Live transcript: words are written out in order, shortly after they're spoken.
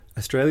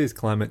Australia's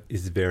climate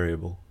is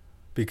variable.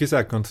 Because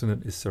our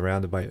continent is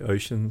surrounded by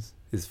oceans,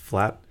 is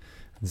flat,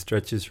 and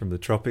stretches from the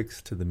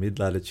tropics to the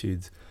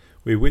mid-latitudes,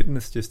 we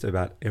witness just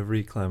about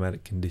every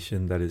climatic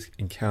condition that is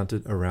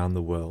encountered around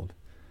the world.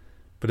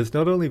 But it's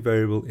not only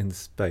variable in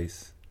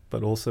space,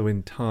 but also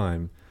in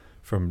time,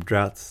 from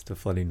droughts to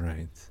flooding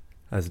rains,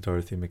 as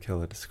Dorothy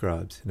Mackellar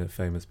describes in her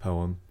famous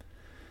poem.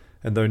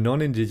 And though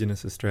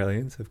non-Indigenous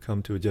Australians have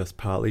come to adjust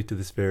partly to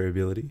this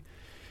variability,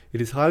 it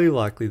is highly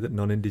likely that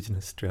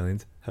non-Indigenous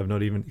Australians have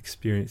not even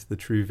experienced the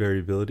true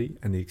variability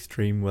and the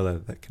extreme weather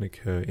that can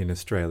occur in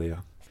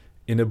Australia.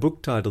 In a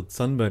book titled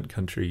Sunburnt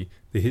Country,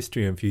 The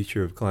History and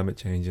Future of Climate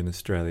Change in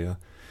Australia,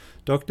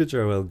 Dr.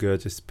 Joelle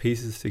Gurgis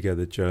pieces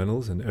together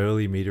journals and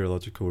early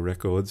meteorological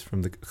records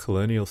from the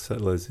colonial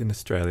settlers in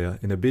Australia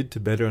in a bid to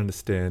better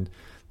understand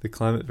the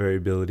climate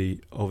variability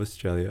of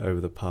Australia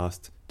over the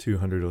past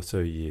 200 or so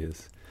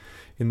years.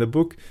 In the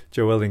book,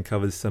 Joelle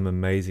uncovers some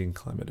amazing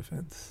climate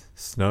events.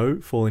 Snow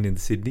falling in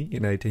Sydney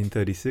in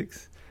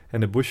 1836,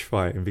 and a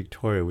bushfire in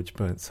Victoria which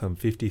burnt some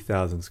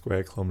 50,000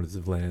 square kilometres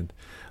of land,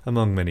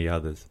 among many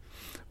others.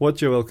 What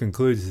Joelle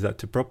concludes is that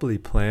to properly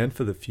plan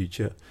for the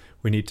future,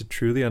 we need to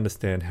truly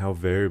understand how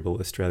variable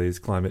Australia's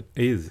climate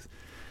is.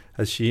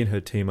 As she and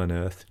her team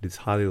unearthed, it is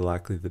highly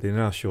likely that in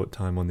our short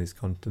time on this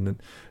continent,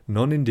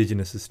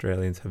 non-Indigenous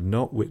Australians have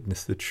not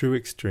witnessed the true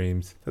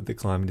extremes that the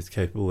climate is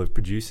capable of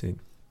producing.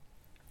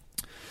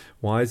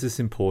 Why is this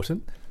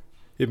important?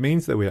 It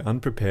means that we are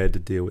unprepared to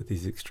deal with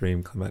these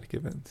extreme climatic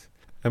events.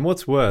 And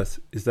what's worse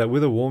is that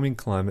with a warming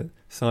climate,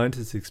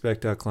 scientists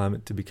expect our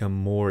climate to become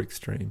more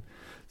extreme.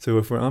 So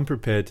if we're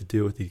unprepared to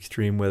deal with the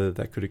extreme weather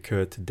that could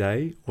occur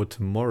today or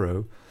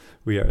tomorrow,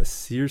 we are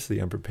seriously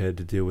unprepared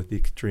to deal with the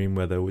extreme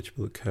weather which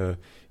will occur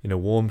in a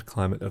warmed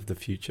climate of the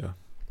future.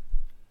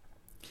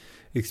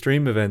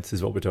 Extreme events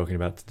is what we're talking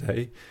about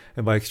today,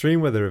 and by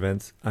extreme weather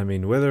events, I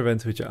mean weather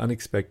events which are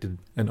unexpected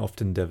and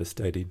often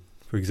devastating.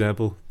 For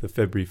example, the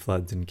February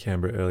floods in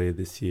Canberra earlier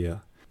this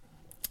year.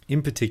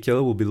 In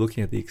particular, we'll be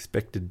looking at the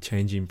expected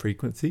changing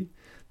frequency,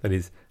 that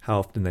is, how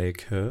often they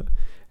occur,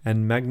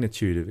 and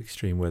magnitude of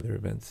extreme weather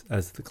events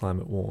as the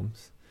climate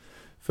warms.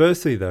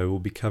 Firstly, though, we'll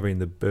be covering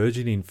the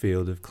burgeoning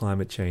field of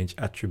climate change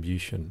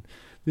attribution.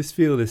 This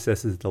field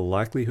assesses the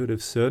likelihood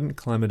of certain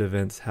climate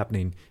events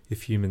happening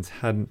if humans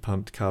hadn't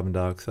pumped carbon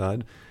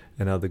dioxide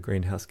and other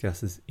greenhouse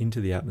gases into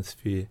the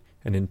atmosphere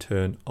and in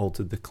turn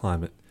altered the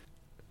climate.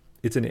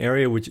 It's an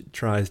area which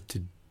tries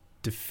to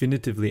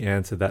definitively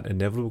answer that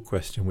inevitable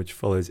question which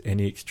follows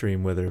any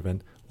extreme weather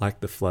event like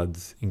the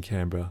floods in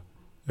Canberra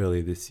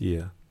earlier this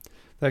year.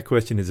 That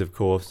question is, of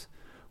course,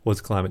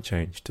 was climate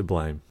change to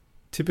blame?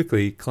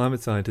 Typically,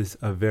 climate scientists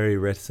are very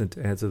reticent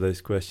to answer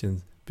those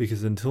questions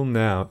because until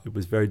now it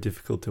was very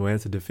difficult to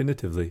answer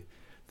definitively.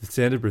 The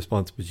standard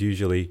response was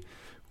usually,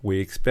 we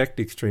expect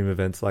extreme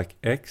events like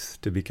X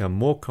to become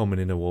more common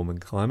in a warming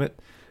climate,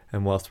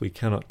 and whilst we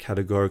cannot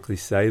categorically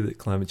say that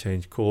climate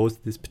change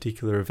caused this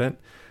particular event,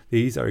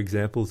 these are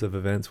examples of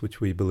events which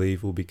we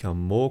believe will become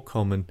more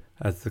common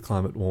as the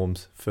climate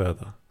warms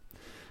further.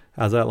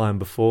 As outlined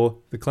before,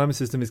 the climate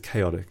system is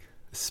chaotic,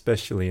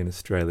 especially in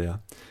Australia.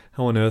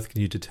 How on earth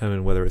can you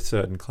determine whether a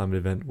certain climate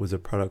event was a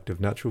product of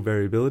natural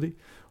variability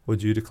or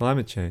due to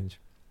climate change?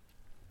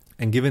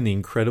 And given the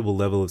incredible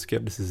level of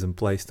skepticism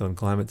placed on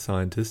climate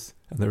scientists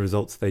and the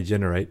results they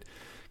generate,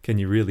 can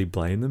you really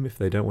blame them if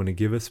they don't want to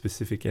give a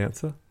specific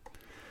answer?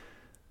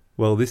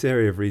 Well, this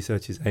area of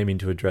research is aiming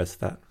to address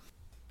that.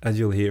 As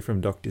you'll hear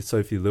from Dr.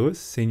 Sophie Lewis,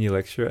 Senior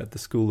Lecturer at the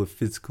School of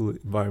Physical,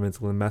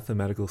 Environmental and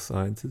Mathematical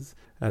Sciences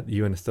at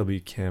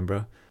UNSW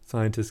Canberra,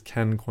 scientists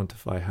can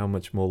quantify how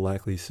much more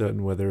likely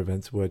certain weather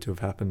events were to have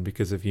happened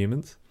because of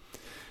humans.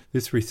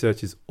 This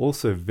research is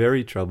also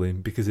very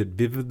troubling because it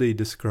vividly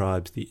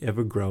describes the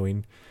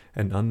ever-growing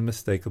and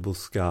unmistakable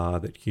scar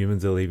that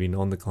humans are leaving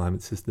on the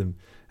climate system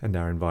and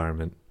our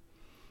environment.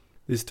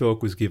 This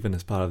talk was given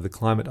as part of the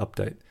Climate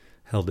Update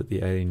held at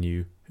the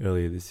ANU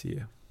earlier this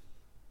year.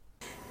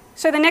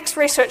 So the next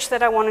research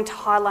that I wanted to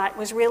highlight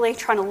was really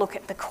trying to look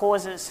at the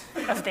causes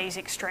of these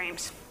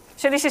extremes.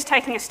 So this is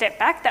taking a step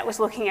back. That was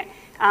looking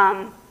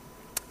at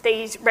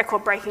these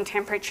record-breaking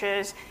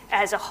temperatures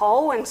as a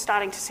whole and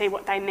starting to see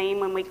what they mean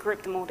when we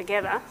group them all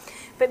together.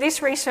 But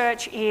this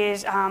research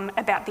is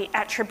about the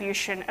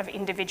attribution of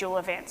individual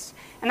events.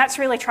 And that's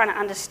really trying to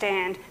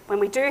understand when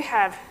we do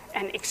have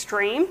an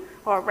extreme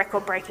or a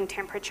record-breaking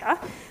temperature,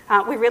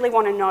 we really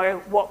want to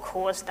know what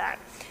caused that.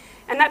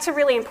 And that's a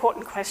really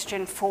important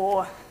question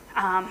for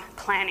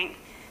planning.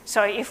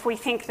 So if we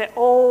think that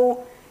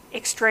all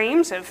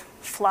extremes of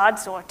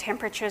floods or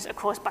temperatures are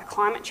caused by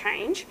climate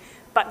change,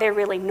 but they're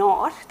really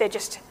not, they're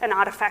just an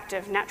artefact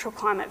of natural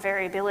climate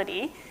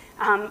variability,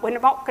 we're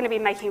not going to be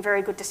making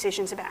very good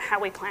decisions about how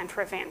we plan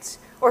for events.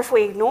 Or if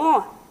we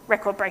ignore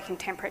record-breaking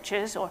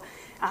temperatures or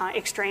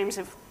extremes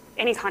of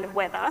any kind of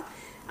weather,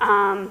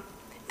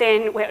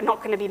 then we're not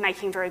going to be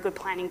making very good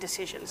planning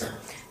decisions.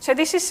 So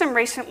this is some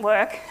recent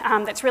work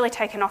that's really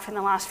taken off in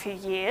the last few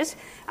years,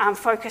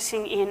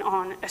 focusing in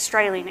on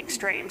Australian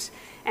extremes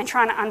and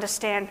trying to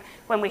understand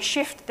when we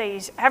shift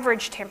these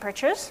average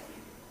temperatures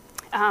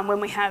when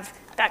we have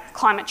that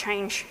climate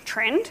change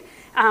trend,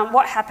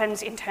 what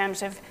happens in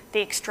terms of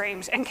the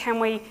extremes, and can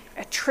we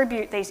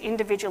attribute these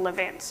individual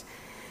events?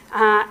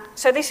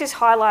 So this is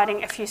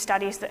highlighting a few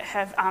studies that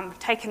have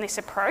taken this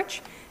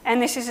approach,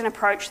 and this is an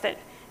approach that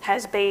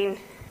has been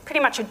pretty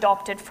much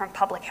adopted from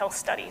public health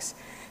studies.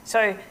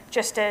 So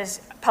just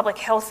as public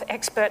health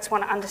experts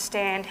want to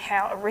understand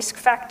how a risk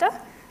factor,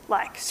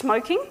 like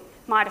smoking,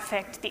 might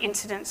affect the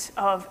incidence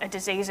of a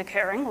disease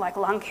occurring, like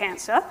lung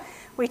cancer,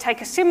 we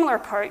take a similar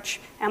approach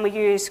and we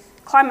use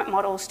climate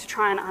models to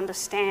try and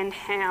understand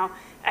how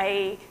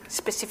a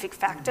specific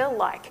factor,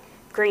 like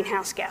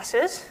greenhouse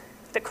gases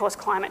that cause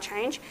climate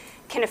change,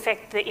 can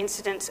affect the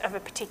incidence of a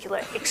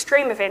particular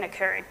extreme event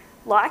occurring,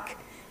 like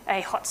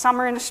a hot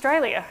summer in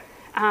Australia.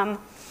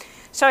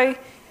 So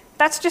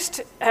that's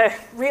just a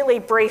really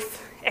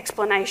brief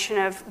explanation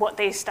of what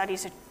these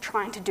studies are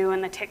trying to do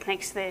and the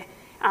techniques they're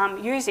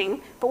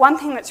using. But one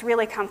thing that's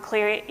really come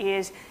clear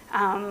is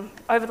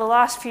over the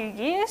last few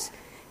years,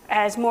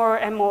 as more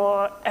and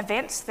more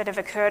events that have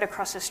occurred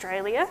across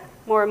Australia,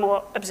 more and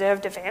more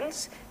observed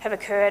events have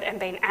occurred and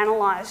been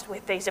analysed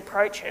with these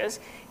approaches,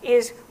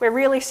 is we're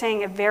really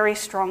seeing a very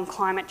strong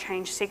climate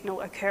change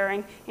signal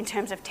occurring in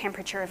terms of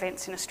temperature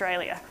events in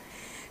Australia.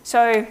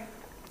 So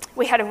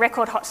we had a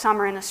record hot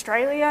summer in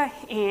Australia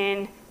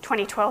in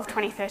 2012,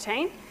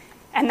 2013,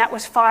 and that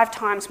was 5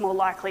 times more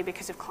likely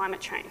because of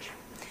climate change.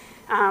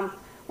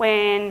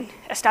 When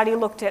a study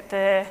looked at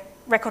the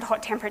record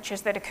hot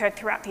temperatures that occurred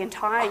throughout the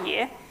entire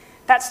year,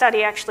 that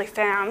study actually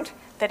found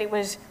that it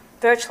was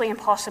virtually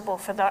impossible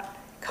for that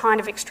kind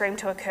of extreme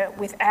to occur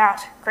without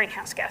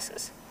greenhouse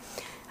gases.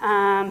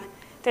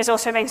 There's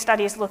also been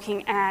studies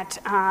looking at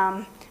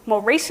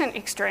more recent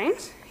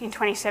extremes in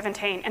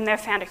 2017, and they've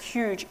found a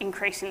huge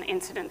increase in the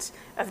incidence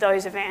of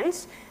those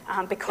events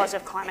because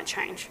of climate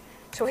change.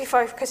 So we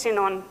focus in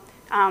on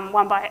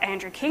one by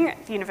Andrew King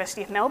at the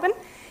University of Melbourne.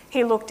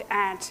 He looked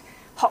at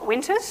hot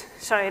winters,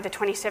 so the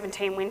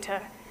 2017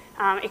 winter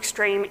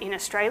extreme in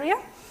Australia,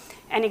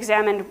 and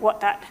examined what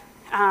that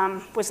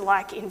was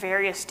like in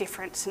various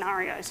different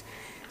scenarios.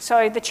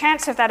 So the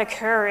chance of that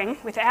occurring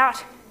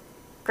without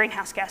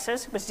greenhouse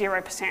gases was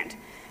 0%.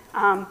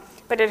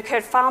 But it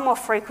occurred far more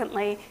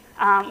frequently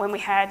when we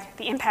had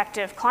the impact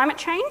of climate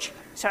change,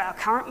 so our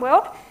current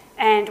world,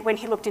 and when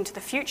he looked into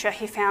the future,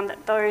 he found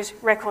that those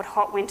record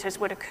hot winters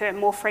would occur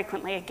more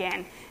frequently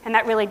again, and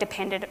that really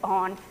depended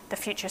on the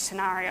future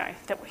scenario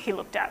that he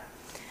looked at.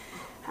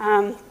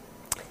 And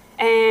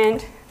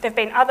there have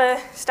been other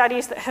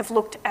studies that have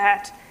looked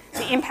at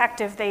the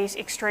impact of these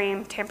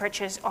extreme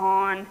temperatures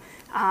on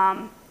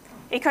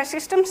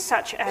ecosystems,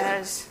 such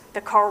as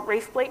the coral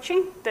reef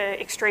bleaching, the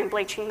extreme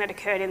bleaching that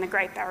occurred in the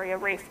Great Barrier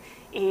Reef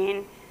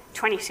in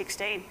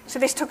 2016. So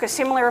this took a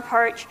similar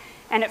approach,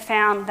 and it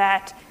found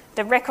that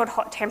the record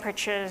hot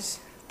temperatures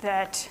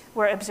that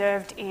were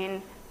observed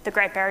in the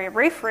Great Barrier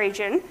Reef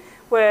region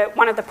were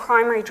one of the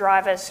primary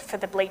drivers for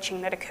the bleaching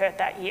that occurred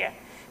that year.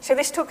 So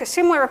this took a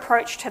similar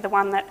approach to the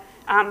one that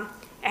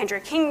Andrew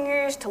King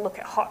used to look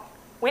at hot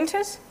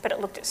winters, but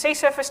it looked at sea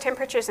surface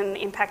temperatures and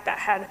the impact that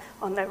had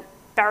on the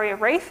barrier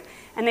reef.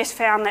 And this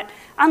found that,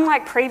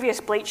 unlike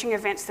previous bleaching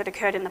events that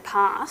occurred in the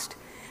past,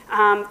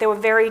 there were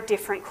very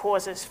different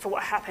causes for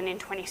what happened in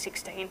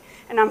 2016.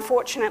 And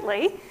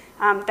unfortunately,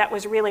 that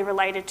was really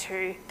related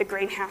to the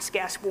greenhouse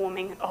gas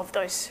warming of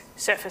those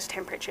surface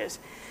temperatures.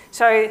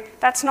 So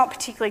that's not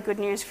particularly good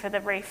news for the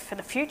reef for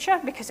the future,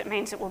 because it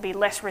means it will be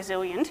less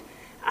resilient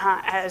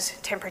as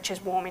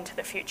temperatures warm into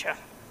the future.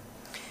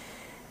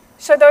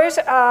 So those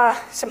are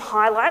some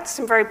highlights,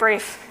 some very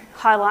brief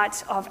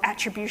highlights of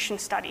attribution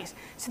studies.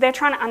 So they're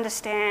trying to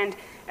understand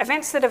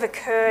events that have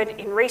occurred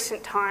in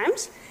recent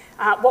times.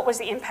 What was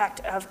the impact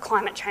of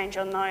climate change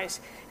on those?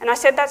 And I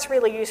said that's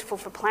really useful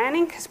for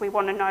planning, because we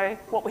want to know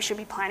what we should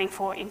be planning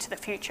for into the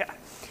future.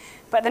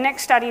 But the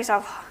next studies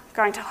I'm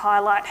going to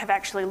highlight have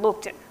actually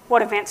looked at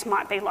what events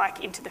might be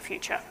like into the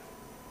future.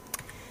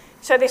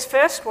 So this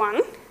first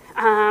one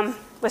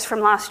was from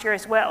last year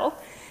as well,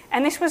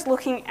 and this was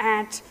looking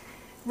at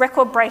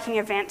record-breaking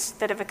events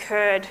that have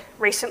occurred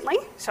recently.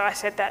 So I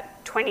said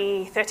that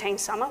 2013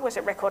 summer was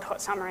a record hot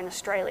summer in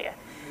Australia.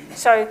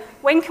 So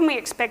when can we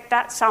expect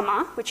that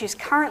summer, which is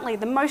currently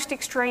the most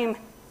extreme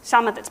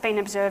summer that's been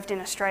observed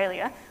in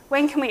Australia,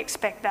 when can we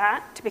expect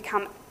that to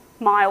become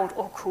mild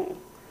or cool?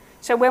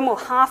 So when will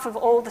half of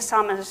all the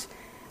summers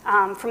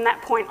from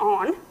that point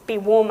on be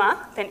warmer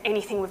than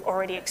anything we've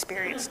already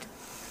experienced?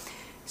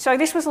 So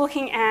this was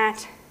looking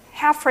at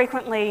how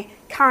frequently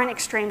current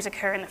extremes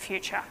occur in the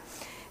future.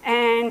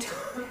 And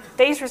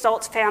these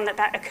results found that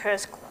that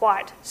occurs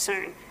quite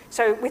soon.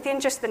 So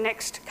within just the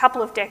next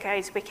couple of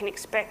decades, we can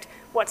expect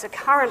what's a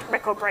current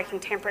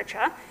record-breaking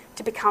temperature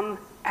to become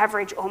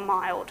average or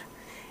mild.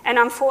 And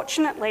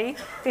unfortunately,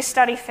 this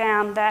study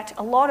found that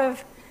a lot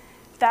of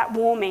that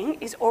warming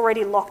is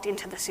already locked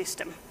into the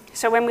system.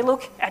 So when we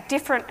look at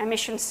different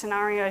emission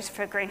scenarios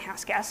for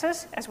greenhouse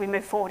gases as we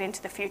move forward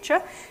into the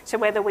future, so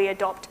whether we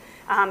adopt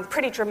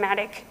pretty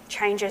dramatic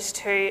changes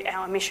to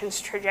our emissions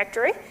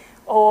trajectory,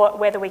 or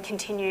whether we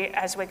continue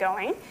as we're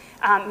going,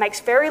 makes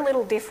very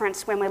little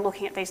difference when we're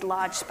looking at these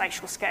large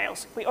spatial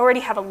scales. We already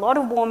have a lot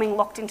of warming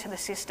locked into the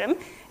system,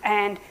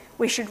 and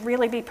we should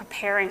really be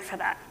preparing for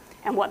that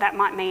and what that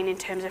might mean in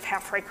terms of how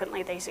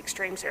frequently these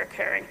extremes are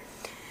occurring.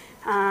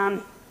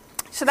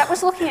 So that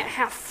was looking at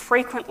how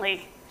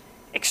frequently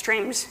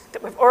extremes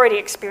that we've already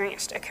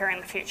experienced occur in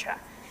the future.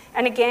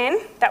 And again,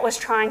 that was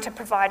trying to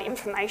provide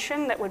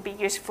information that would be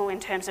useful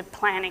in terms of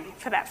planning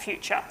for that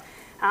future.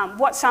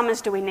 What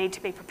summers do we need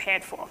to be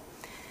prepared for?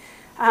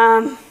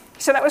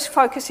 So that was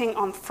focusing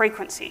on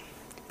frequency.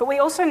 But we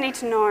also need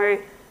to know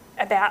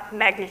about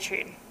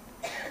magnitude.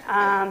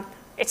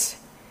 It's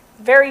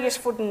very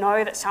useful to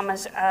know that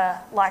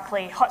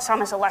hot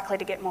summers are likely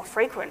to get more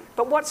frequent.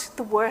 But what's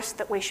the worst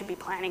that we should be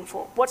planning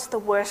for? What's the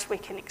worst we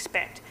can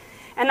expect?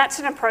 And that's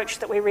an approach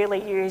that we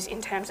really use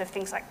in terms of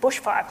things like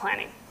bushfire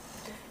planning.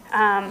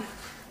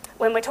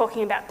 When we're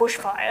talking about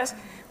bushfires,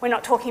 we're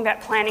not talking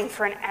about planning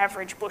for an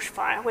average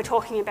bushfire. We're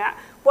talking about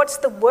what's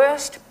the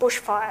worst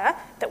bushfire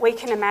that we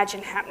can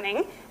imagine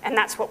happening, and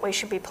that's what we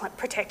should be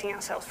protecting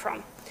ourselves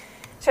from.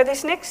 So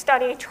this next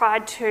study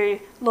tried to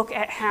look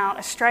at how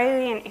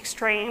Australian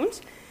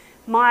extremes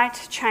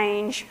might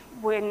change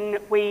when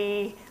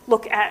we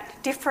look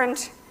at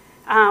different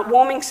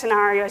warming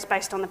scenarios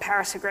based on the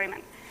Paris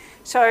Agreement.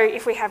 So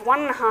if we have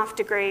 1.5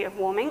 degree of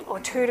warming or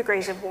 2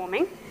 degrees of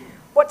warming,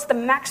 what's the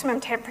maximum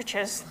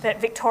temperatures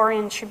that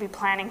Victorians should be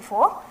planning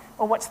for,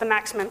 or what's the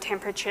maximum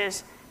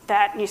temperatures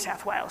that New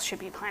South Wales should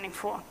be planning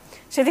for?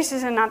 So this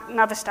is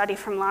another study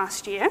from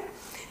last year,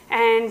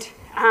 and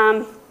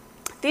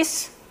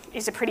this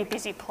is a pretty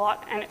busy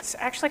plot, and it's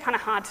actually kind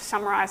of hard to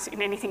summarise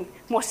in anything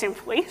more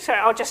simply, so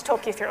I'll just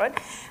talk you through it.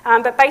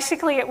 But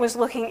basically it was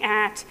looking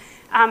at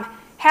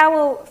how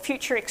will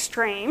future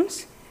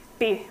extremes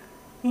be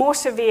more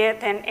severe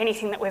than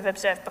anything that we've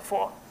observed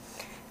before.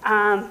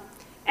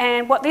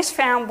 And what this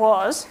found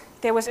was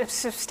there was a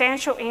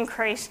substantial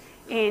increase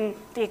in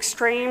the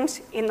extremes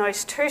in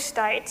those two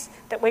states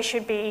that we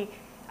should be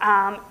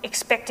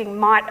expecting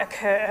might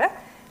occur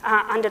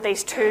under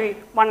these two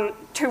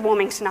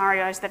warming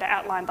scenarios that are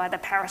outlined by the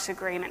Paris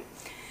Agreement.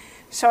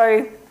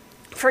 So,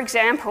 for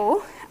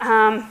example,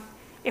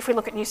 if we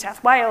look at New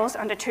South Wales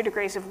under 2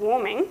 degrees of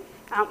warming,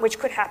 which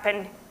could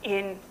happen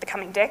in the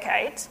coming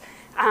decades,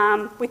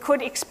 we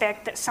could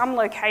expect that some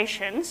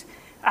locations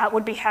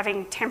would be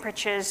having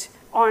temperatures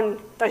on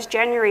those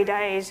January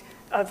days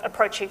of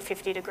approaching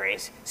 50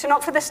 degrees. So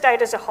not for the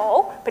state as a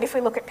whole, but if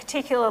we look at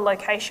particular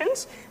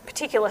locations,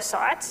 particular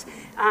sites,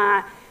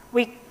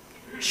 we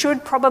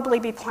should probably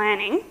be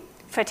planning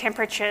for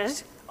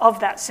temperatures of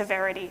that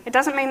severity. It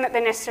doesn't mean that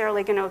they're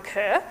necessarily going to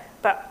occur,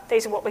 but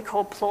these are what we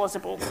call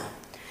plausible.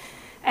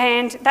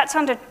 And that's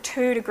under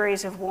 2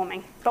 degrees of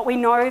warming, but we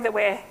know that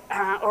we're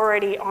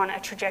already on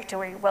a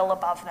trajectory well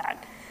above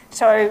that.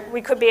 So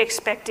we could be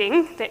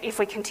expecting that if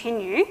we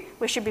continue,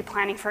 we should be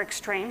planning for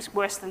extremes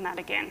worse than that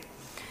again.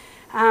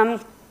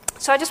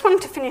 So I just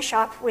wanted to finish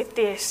up with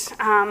this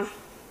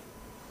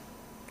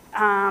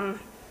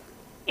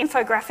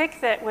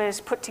infographic that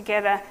was put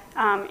together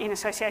in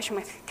association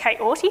with Kate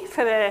Orty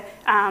for the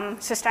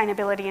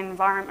Sustainability and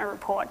Environment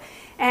Report.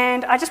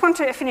 And I just want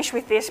to finish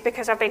with this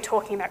because I've been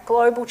talking about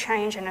global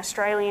change and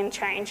Australian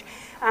change.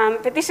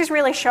 But this is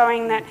really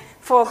showing that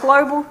for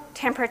global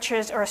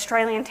temperatures or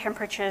Australian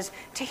temperatures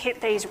to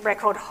hit these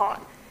record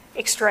hot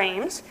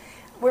extremes,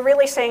 we're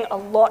really seeing a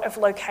lot of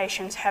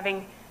locations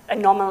having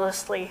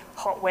anomalously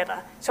hot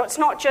weather. So it's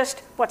not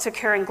just what's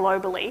occurring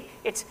globally,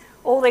 it's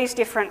all these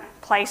different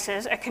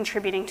places are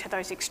contributing to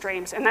those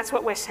extremes, and that's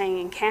what we're seeing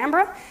in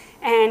Canberra.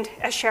 And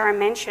as Sharon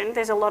mentioned,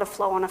 there's a lot of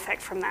flow-on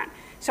effect from that.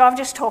 So I've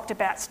just talked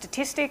about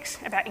statistics,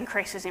 about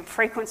increases in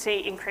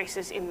frequency,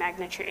 increases in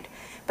magnitude.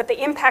 But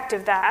the impact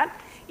of that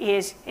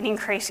is an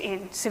increase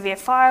in severe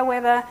fire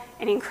weather,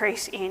 an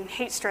increase in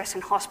heat stress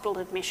and hospital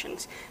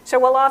admissions. So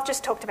while I've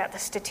just talked about the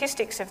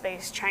statistics of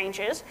these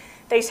changes,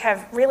 these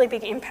have really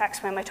big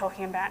impacts when we're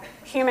talking about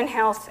human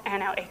health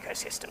and our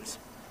ecosystems.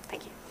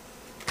 Thank you.